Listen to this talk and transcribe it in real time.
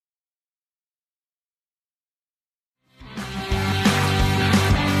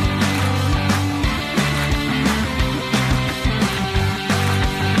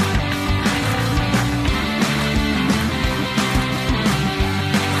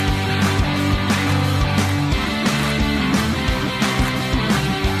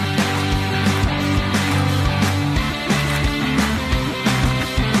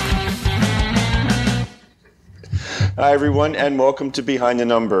Hi, everyone, and welcome to Behind the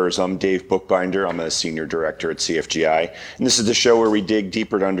Numbers. I'm Dave Bookbinder. I'm a senior director at CFGI, and this is the show where we dig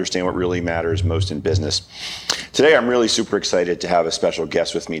deeper to understand what really matters most in business. Today, I'm really super excited to have a special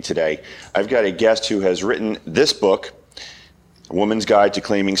guest with me today. I've got a guest who has written this book, A Woman's Guide to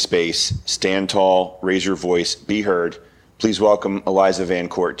Claiming Space, Stand Tall, Raise Your Voice, Be Heard. Please welcome Eliza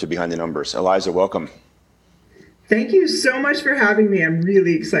VanCourt to Behind the Numbers. Eliza, welcome. Thank you so much for having me. I'm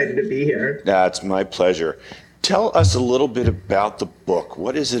really excited to be here. That's my pleasure. Tell us a little bit about the book.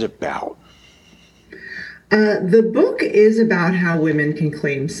 What is it about? The book is about how women can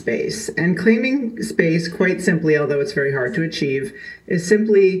claim space. And claiming space, quite simply, although it's very hard to achieve, is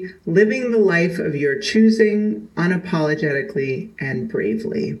simply living the life of your choosing unapologetically and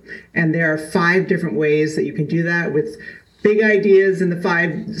bravely. And there are 5 different ways that you can do that, with big ideas in the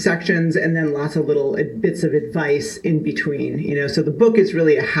 5 sections and then lots of little bits of advice in between. So the book is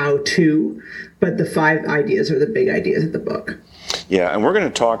really a how-to, but the 5 ideas are the big ideas of the book. Yeah, and we're going to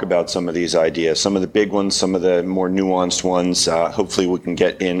talk about some of these ideas, some of the big ones, some of the more nuanced ones. Hopefully we can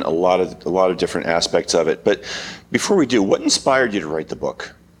get in a lot of different aspects of it. But before we do, what inspired you to write the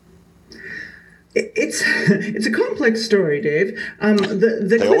book? It's a complex story, Dave.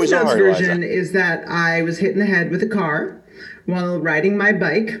 The Cliff Notes version is that I was hit in the head with a car while riding my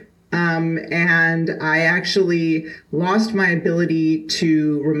bike. And I actually lost my ability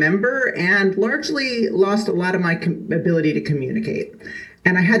to remember and largely lost a lot of my ability to communicate.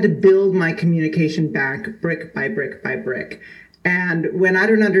 And I had to build my communication back brick by brick by brick. And when I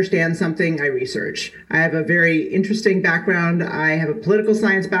don't understand something, I research. I have a very interesting background. I have a political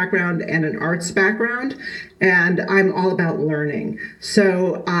science background and an arts background, and I'm all about learning.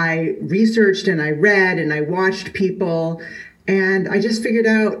 So I researched and I read and I watched people, and I just figured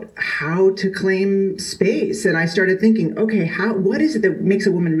out how to claim space. And I started thinking, okay, what is it that makes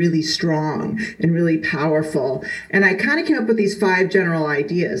a woman really strong and really powerful? And I kind of came up with these 5 general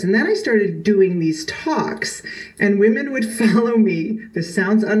ideas. And then I started doing these talks, and women would follow me. This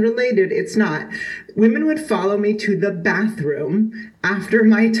sounds unrelated. It's not. Women would follow me to the bathroom after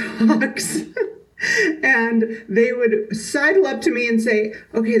my talks. And they would sidle up to me and say,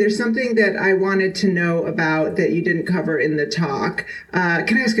 okay, there's something that I wanted to know about that you didn't cover in the talk.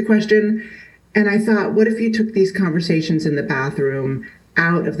 Can I ask a question? And I thought, what if you took these conversations in the bathroom,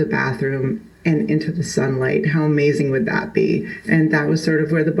 out of the bathroom, and into the sunlight? How amazing would that be? And that was sort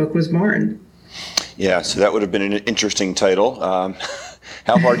of where the book was born. Yeah, so that would have been an interesting title.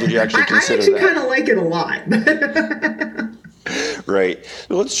 How hard did you actually consider that? I actually kind of like it a lot. Right.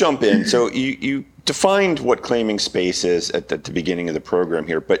 Well, let's jump in. So you defined what claiming space is at the beginning of the program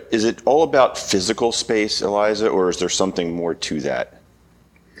here, but is it all about physical space, Eliza, or is there something more to that?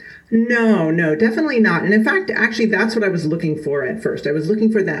 No, definitely not. And in fact, actually, that's what I was looking for at first. I was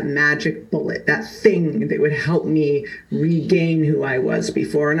looking for that magic bullet, that thing that would help me regain who I was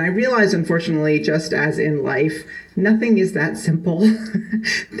before. And I realized, unfortunately, just as in life, nothing is that simple.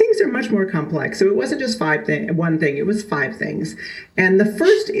 Things are much more complex. So it wasn't just one thing, it was 5 things. And the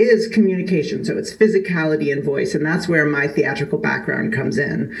first is communication. So it's physicality and voice. And that's where my theatrical background comes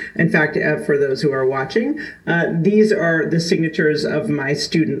in. In fact, for those who are watching, these are the signatures of my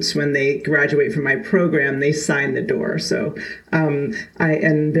students. When they graduate from my program, they sign the door. So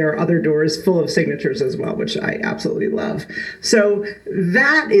and there are other doors full of signatures as well, which I absolutely love. So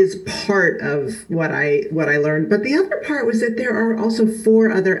that is part of what I learned. But the other part was that there are also 4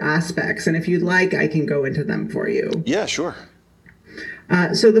 other aspects. And if you'd like, I can go into them for you. Yeah, sure.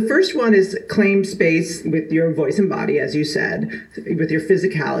 So the first one is claim space with your voice and body, as you said, with your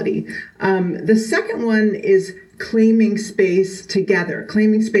physicality. The second one is claiming space together,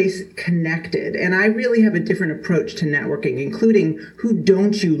 claiming space connected. And I really have a different approach to networking, including who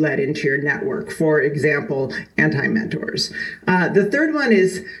don't you let into your network, for example, anti-mentors. The third one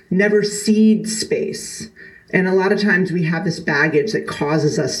is never cede space. And a lot of times we have this baggage that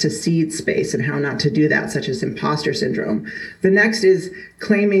causes us to cede space and how not to do that, such as imposter syndrome. The next is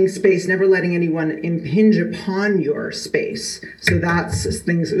claiming space, never letting anyone impinge upon your space. So that's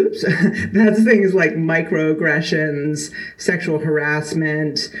things like microaggressions, sexual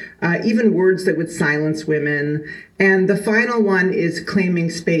harassment, even words that would silence women. And the final one is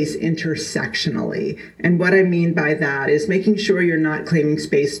claiming space intersectionally. And what I mean by that is making sure you're not claiming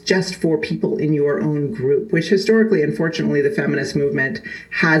space just for people in your own group, which historically, unfortunately, the feminist movement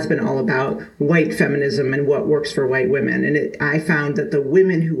has been all about white feminism and what works for white women. And I found that the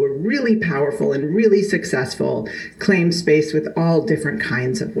women who were really powerful and really successful claimed space with all different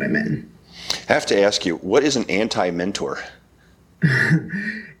kinds of women. I have to ask you, what is an anti-mentor?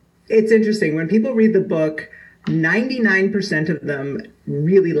 It's interesting. When people read the book, 99% of them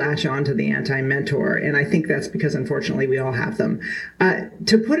really latch on to the anti-mentor. And I think that's because, unfortunately, we all have them.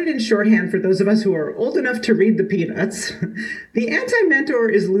 To put it in shorthand for those of us who are old enough to read the Peanuts, the anti-mentor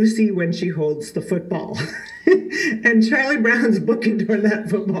is Lucy when she holds the football. And Charlie Brown's booking toward that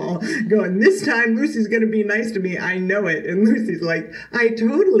football, going, this time Lucy's going to be nice to me. I know it. And Lucy's like, I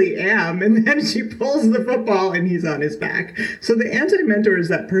totally am. And then she pulls the football and he's on his back. So the anti-mentor is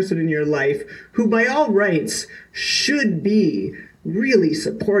that person in your life who, by all rights, should be really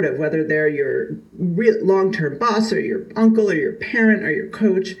supportive, whether they're your long-term boss or your uncle or your parent or your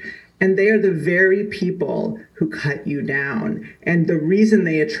coach. And they are the very people who cut you down. And the reason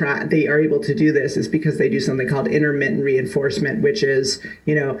they are able to do this is because they do something called intermittent reinforcement, which is,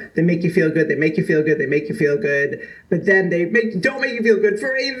 they make you feel good, they make you feel good, they make you feel good, but then they don't make you feel good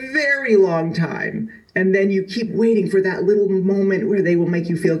for a very long time. And then you keep waiting for that little moment where they will make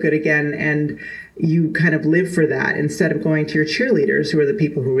you feel good again. And you kind of live for that instead of going to your cheerleaders, who are the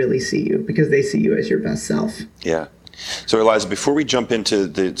people who really see you because they see you as your best self. Yeah. So, Eliza, before we jump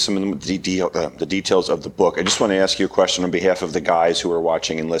into some of the details of the book, I just want to ask you a question on behalf of the guys who are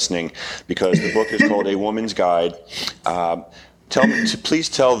watching and listening, because the book is called A Woman's Guide. Please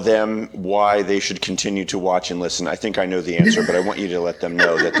tell them why they should continue to watch and listen. I think I know the answer, but I want you to let them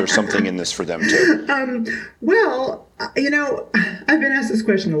know that there's something in this for them too. Well, I've been asked this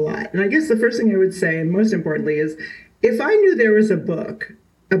question a lot. And I guess the first thing I would say, and most importantly, is if I knew there was a book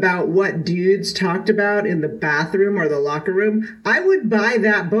about what dudes talked about in the bathroom or the locker room, I would buy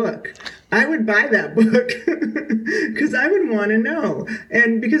that book. I would buy that book because I would want to know.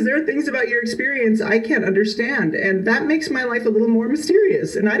 And because there are things about your experience I can't understand. And that makes my life a little more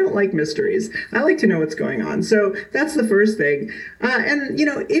mysterious. And I don't like mysteries. I like to know what's going on. So that's the first thing. And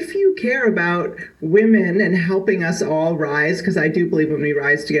if you care about women and helping us all rise, because I do believe when we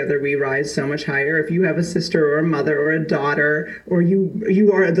rise together, we rise so much higher. If you have a sister or a mother or a daughter, or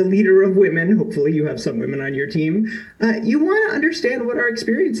you are the leader of women, hopefully you have some women on your team, you want to understand what our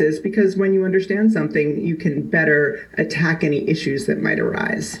experience is, because when you understand something, you can better attack any issues that might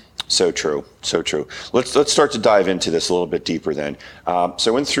arise. So true, so true. Let's start to dive into this a little bit deeper then. So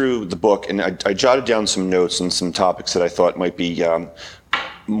I went through the book and I jotted down some notes and some topics that I thought might be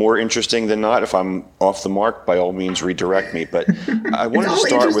more interesting than not. If I'm off the mark, by all means, redirect me. But I wanted to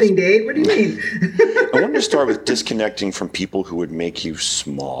start with. Interesting, Dave. What do you mean? I wanted to start with disconnecting from people who would make you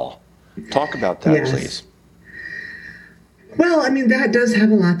small. Talk about that, please. Well, that does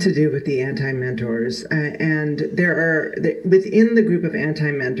have a lot to do with the anti-mentors, and within the group of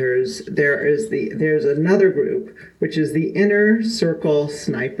anti-mentors, there's another group, which is the inner circle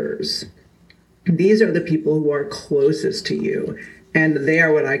snipers. These are the people who are closest to you, and they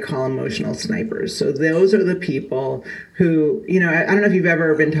are what I call emotional snipers. So those are the people who, I don't know if you've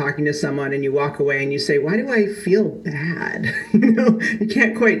ever been talking to someone and you walk away and you say, why do I feel bad? You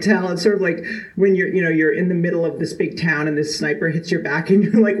can't quite tell. It's sort of like when you're in the middle of this big town and this sniper hits your back and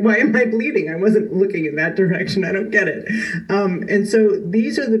you're like, why am I bleeding? I wasn't looking in that direction. I don't get it. And so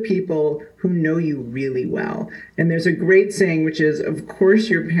these are the people who know you really well. And there's a great saying, which is, of course,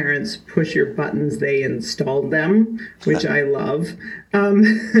 your parents push your buttons, they installed them, which I love.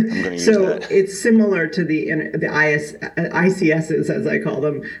 So it's similar to the ICSs, as I call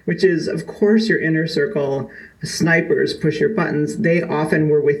them, which is, of course, your inner circle snipers push your buttons. They often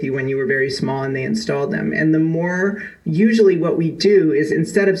were with you when you were very small and they installed them. And the more, usually what we do is,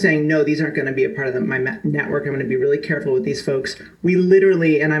 instead of saying, no, these aren't going to be a part of my network, I'm going to be really careful with these folks, we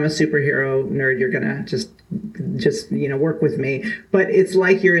literally, and I'm a superhero nerd, you're going to just work with me, but it's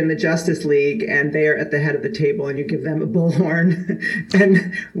like you're in the Justice League and they are at the head of the table and you give them a bullhorn.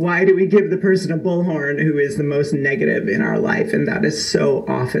 And why do we give the person a bullhorn who is the most negative in our life? And that is so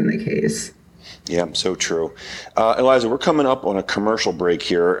often the case. Yeah, so true. Eliza, we're coming up on a commercial break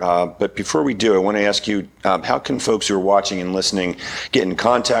here, but before we do, I want to ask you, how can folks who are watching and listening get in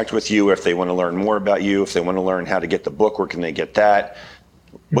contact with you if they want to learn more about you, if they want to learn how to get the book, where can they get that?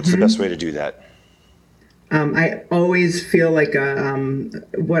 What's the best way to do that? I always feel like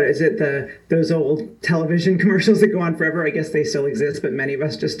what is it? Those old television commercials that go on forever. I guess they still exist, but many of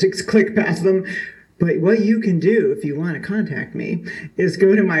us just click past them. But what you can do if you want to contact me is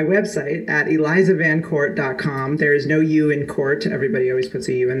go to my website at elizavancourt.com. There is no U in court. Everybody always puts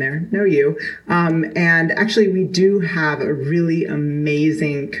a U in there. No U. And actually, we do have a really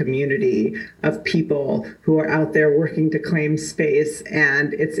amazing community of people who are out there working to claim space,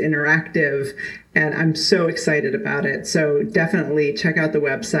 and it's interactive. And I'm so excited about it. So definitely check out the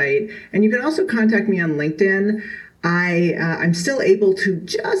website. And you can also contact me on LinkedIn. I'm still able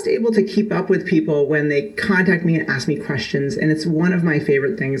to keep up with people when they contact me and ask me questions. And it's one of my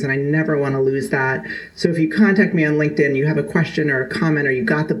favorite things, and I never want to lose that. So if you contact me on LinkedIn, you have a question or a comment, or you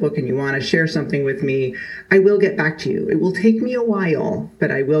got the book and you want to share something with me, I will get back to you. It will take me a while,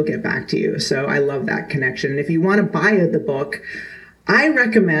 but I will get back to you. So I love that connection. And if you want to buy the book, I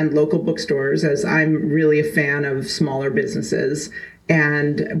recommend local bookstores, as I'm really a fan of smaller businesses.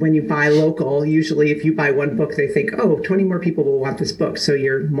 And when you buy local, usually if you buy one book, they think, oh, 20 more people will want this book. So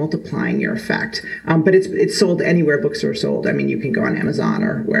you're multiplying your effect. But it's sold anywhere books are sold. I mean, you can go on Amazon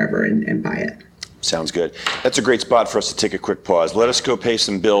or wherever and buy it. Sounds good. That's a great spot for us to take a quick pause. Let us go pay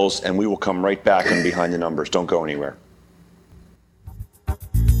some bills, and we will come right back on Behind the Numbers. Don't go anywhere.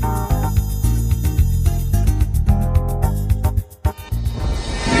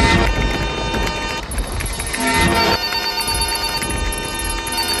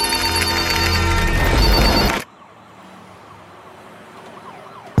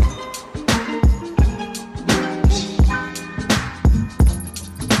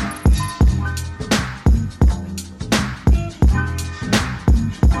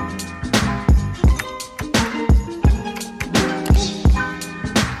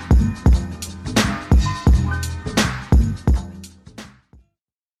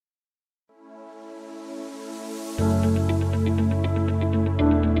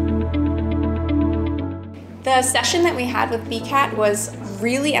 The session that we had with BCAT was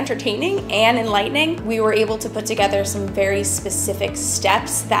really entertaining and enlightening. We were able to put together some very specific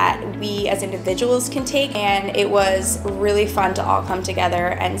steps that we as individuals can take, and it was really fun to all come together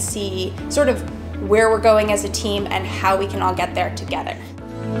and see sort of where we're going as a team and how we can all get there together.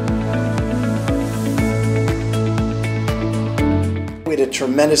 We had a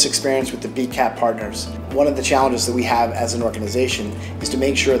tremendous experience with the BCAT partners. One of the challenges that we have as an organization is to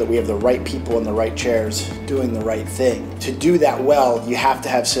make sure that we have the right people in the right chairs doing the right thing. To do that well, you have to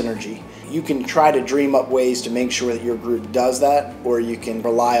have synergy. You can try to dream up ways to make sure that your group does that, or you can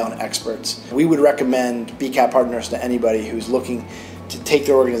rely on experts. We would recommend BCAT partners to anybody who's looking to take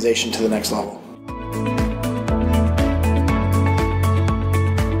their organization to the next level.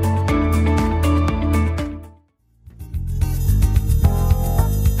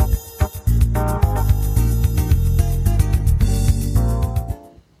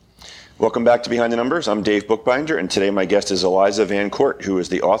 Welcome back to Behind the Numbers. I'm Dave Bookbinder, and today my guest is Eliza Van Coort, who is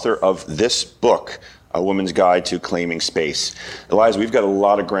the author of this book, A Woman's Guide to Claiming Space. Eliza, we've got a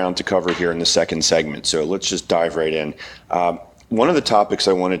lot of ground to cover here in the second segment, so let's just dive right in. One of the topics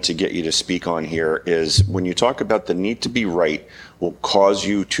I wanted to get you to speak on here is when you talk about the need to be right will cause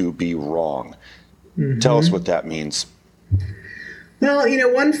you to be wrong. Mm-hmm. Tell us what that means. Well,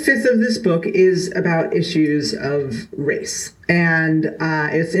 1/5 of this book is about issues of race. And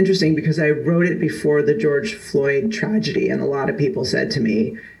it's interesting because I wrote it before the George Floyd tragedy. And a lot of people said to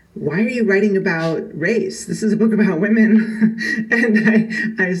me, why are you writing about race? This is a book about women.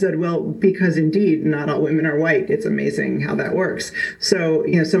 And I said, well, because indeed, not all women are white. It's amazing how that works. So,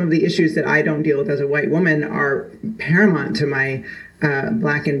 some of the issues that I don't deal with as a white woman are paramount to my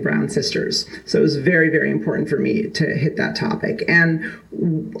Black and brown sisters. So it was very, very important for me to hit that topic. And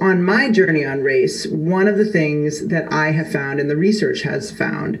on my journey on race, one of the things that I have found and the research has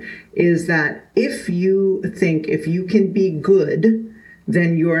found is that if you can be good,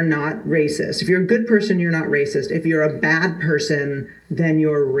 then you're not racist. If you're a good person, you're not racist. If you're a bad person, then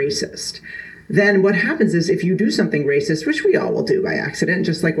you're racist. Then what happens is if you do something racist, which we all will do by accident,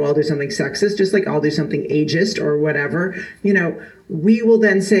 just like we'll all do something sexist, just like I'll do something ageist or whatever, we will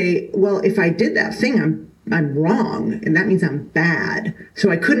then say, well, if I did that thing, I'm wrong, and that means I'm bad.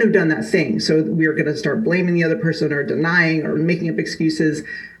 So I couldn't have done that thing. So we're going to start blaming the other person or denying or making up excuses,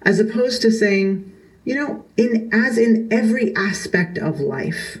 as opposed to saying, in every aspect of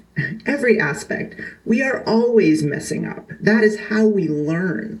life, every aspect, we are always messing up. That is how we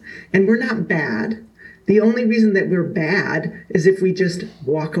learn. And we're not bad. The only reason that we're bad is if we just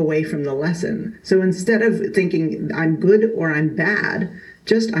walk away from the lesson. So instead of thinking I'm good or I'm bad,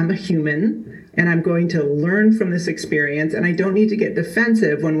 just I'm a human and I'm going to learn from this experience. And I don't need to get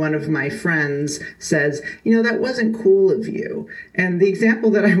defensive when one of my friends says, that wasn't cool of you. And the example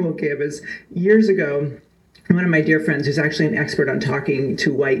that I will give is years ago, one of my dear friends who's actually an expert on talking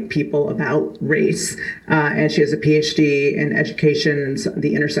to white people about race, and she has a PhD in education and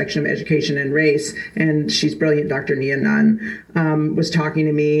the intersection of education and race, and she's brilliant, Dr. Nia Nunn, was talking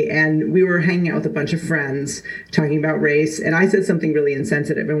to me, and we were hanging out with a bunch of friends talking about race, and I said something really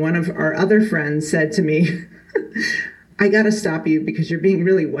insensitive, and one of our other friends said to me, I gotta stop you because you're being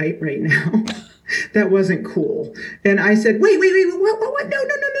really white right now. that wasn't cool. And I said, wait, what? No.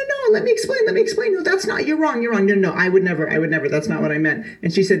 Let me explain. No, that's not, you're wrong. No, I would never. That's not what I meant.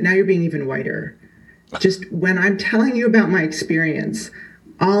 And she said, now you're being even whiter. Just when I'm telling you about my experience,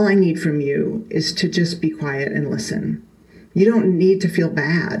 all I need from you is to just be quiet and listen. You don't need to feel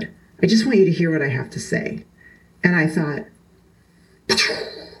bad. I just want you to hear what I have to say. And I thought,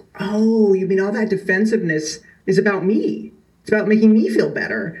 oh, you mean all that defensiveness is about me? It's about making me feel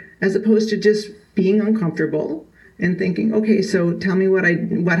better, as opposed to just being uncomfortable and thinking, okay, so tell me what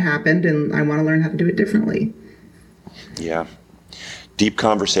happened, and I want to learn how to do it differently. Yeah. Deep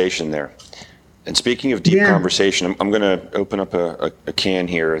conversation there. And speaking of deep conversation, I'm going to open up a can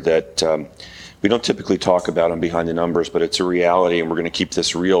here that we don't typically talk about on Behind the Numbers, but it's a reality, and we're going to keep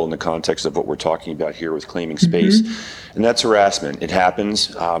this real in the context of what we're talking about here with claiming space. And that's harassment. It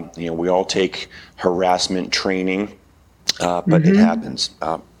happens. We all take harassment training, but it happens.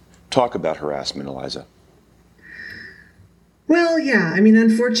 Talk about harassment, Eliza. Well, yeah. I mean,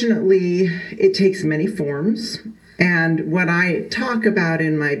 unfortunately, it takes many forms. And what I talk about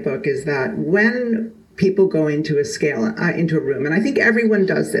in my book is that when people go into a room, and I think everyone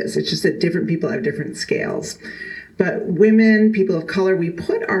does this, it's just that different people have different scales. But women, people of color, we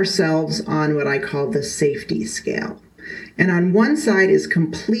put ourselves on what I call the safety scale. And on one side is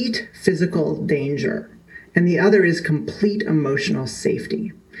complete physical danger, and the other is complete emotional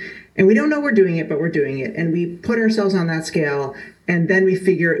safety. And we don't know we're doing it, but we're doing it. And we put ourselves on that scale, and then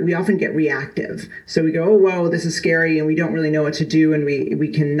we often get reactive. So we go, oh, whoa, this is scary, and we don't really know what to do, and we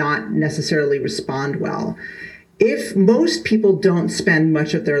cannot necessarily respond well. If most people don't spend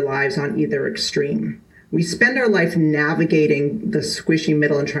much of their lives on either extreme, we spend our life navigating the squishy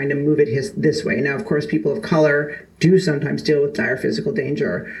middle and trying to move it this way. Now, of course, people of color do sometimes deal with dire physical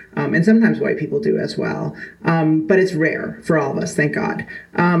danger, and sometimes white people do as well. But it's rare for all of us, thank God,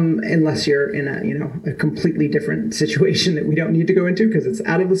 unless you're in a completely different situation that we don't need to go into because it's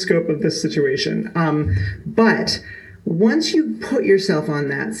out of the scope of this situation. But once you put yourself on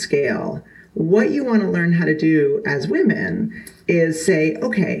that scale, what you want to learn how to do as women is say,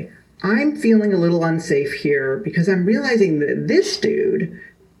 okay, I'm feeling a little unsafe here because I'm realizing that this dude,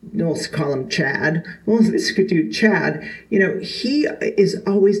 we'll call him Chad. Well, this dude, Chad, he is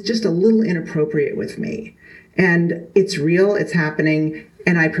always just a little inappropriate with me. And it's real, it's happening,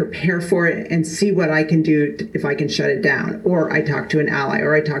 and I prepare for it and see what I can do if I can shut it down. Or I talk to an ally,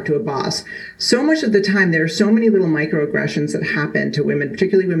 or I talk to a boss. So much of the time, there are so many little microaggressions that happen to women,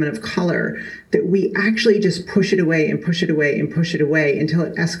 particularly women of color, that we actually just push it away and push it away and push it away until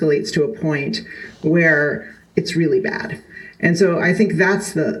it escalates to a point where it's really bad. And so I think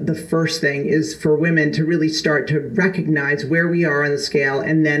that's the first thing, is for women to really start to recognize where we are on the scale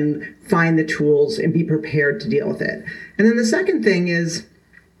and then find the tools and be prepared to deal with it. And then the second thing is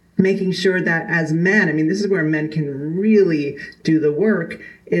making sure that as men, I mean, this is where men can really do the work,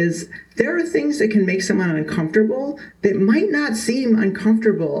 is there are things that can make someone uncomfortable that might not seem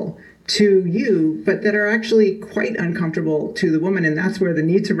uncomfortable to you, but that are actually quite uncomfortable to the woman. And that's where the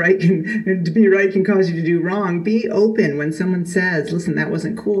need to be right can cause you to do wrong. Be open when someone says, listen, that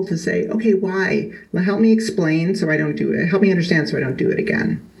wasn't cool, to say, okay, why? Help me explain so I don't do it. Help me understand so I don't do it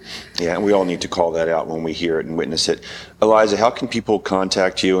again. Yeah, and we all need to call that out when we hear it and witness it. Eliza, how can people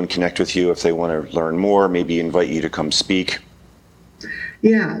contact you and connect with you if they want to learn more, maybe invite you to come speak?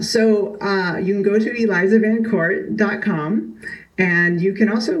 Yeah, so you can go to elizavancourt.com. And you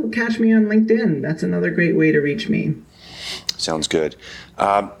can also catch me on LinkedIn. That's another great way to reach me. Sounds good.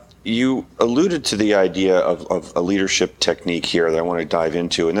 You alluded to the idea of a leadership technique here that I want to dive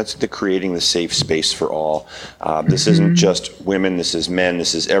into, and that's the creating the safe space for all. This isn't just women, this is men,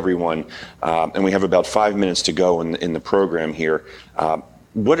 this is everyone. And we have about 5 minutes to go in the program here.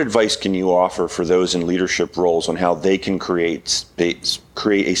 What advice can you offer for those in leadership roles on how they can create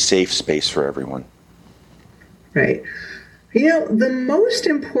a safe space for everyone? Right. The most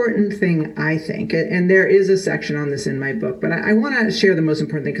important thing, I think, and there is a section on this in my book, but I want to share the most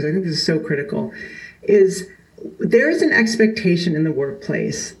important thing because I think this is so critical, is there is an expectation in the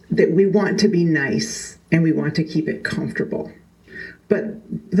workplace that we want to be nice and we want to keep it comfortable. But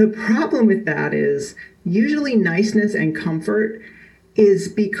the problem with that is usually niceness and comfort is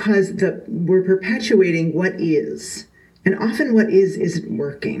because we're perpetuating what is. And often what is isn't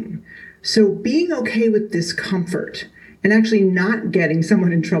working. So being okay with discomfort and actually not getting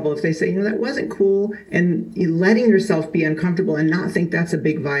someone in trouble if they say, that wasn't cool, and letting yourself be uncomfortable and not think that's a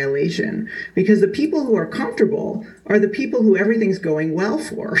big violation. Because the people who are comfortable are the people who everything's going well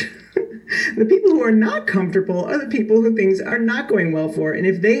for. The people who are not comfortable are the people who things are not going well for. And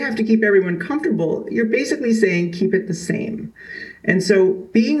if they have to keep everyone comfortable, you're basically saying keep it the same. And so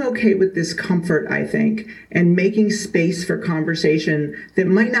being okay with discomfort, I think, and making space for conversation that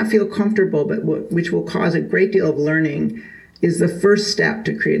might not feel comfortable, but which will cause a great deal of learning, is the first step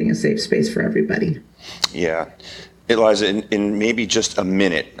to creating a safe space for everybody. Yeah. Eliza, in maybe just a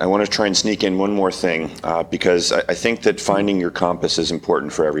minute, I want to try and sneak in one more thing, because I think that finding your compass is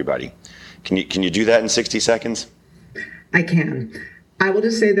important for everybody. Can you do that in 60 seconds? I can. I will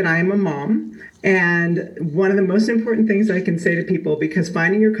just say that I am a mom, and one of the most important things I can say to people, because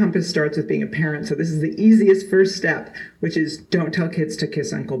finding your compass starts with being a parent, so this is the easiest first step, which is don't tell kids to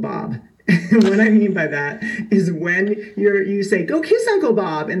kiss Uncle Bob. What I mean by that is when you say, go kiss Uncle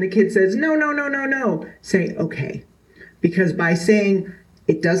Bob, and the kid says, no, no, no, no, no, say, okay. Because by saying,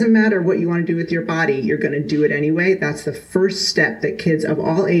 it doesn't matter what you want to do with your body, you're going to do it anyway. That's the first step that kids of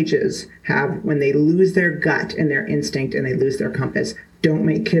all ages have when they lose their gut and their instinct and they lose their compass. Don't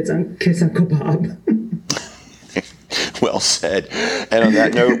make kids kiss Uncle Bob. Well said. And on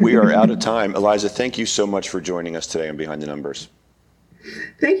that note, we are out of time. Eliza, thank you so much for joining us today on Behind the Numbers.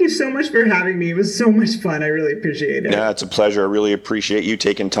 Thank you so much for having me. It was so much fun. I really appreciate it. Yeah, it's a pleasure. I really appreciate you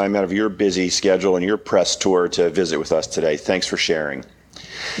taking time out of your busy schedule and your press tour to visit with us today. Thanks for sharing.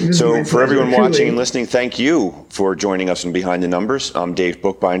 So for everyone watching and listening, thank you for joining us on Behind the Numbers. I'm Dave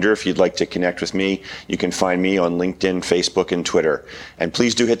Bookbinder. If you'd like to connect with me, you can find me on LinkedIn, Facebook, and Twitter. And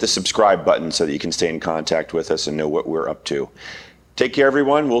please do hit the subscribe button so that you can stay in contact with us and know what we're up to. Take care,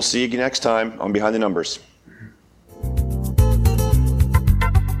 everyone. We'll see you next time on Behind the Numbers.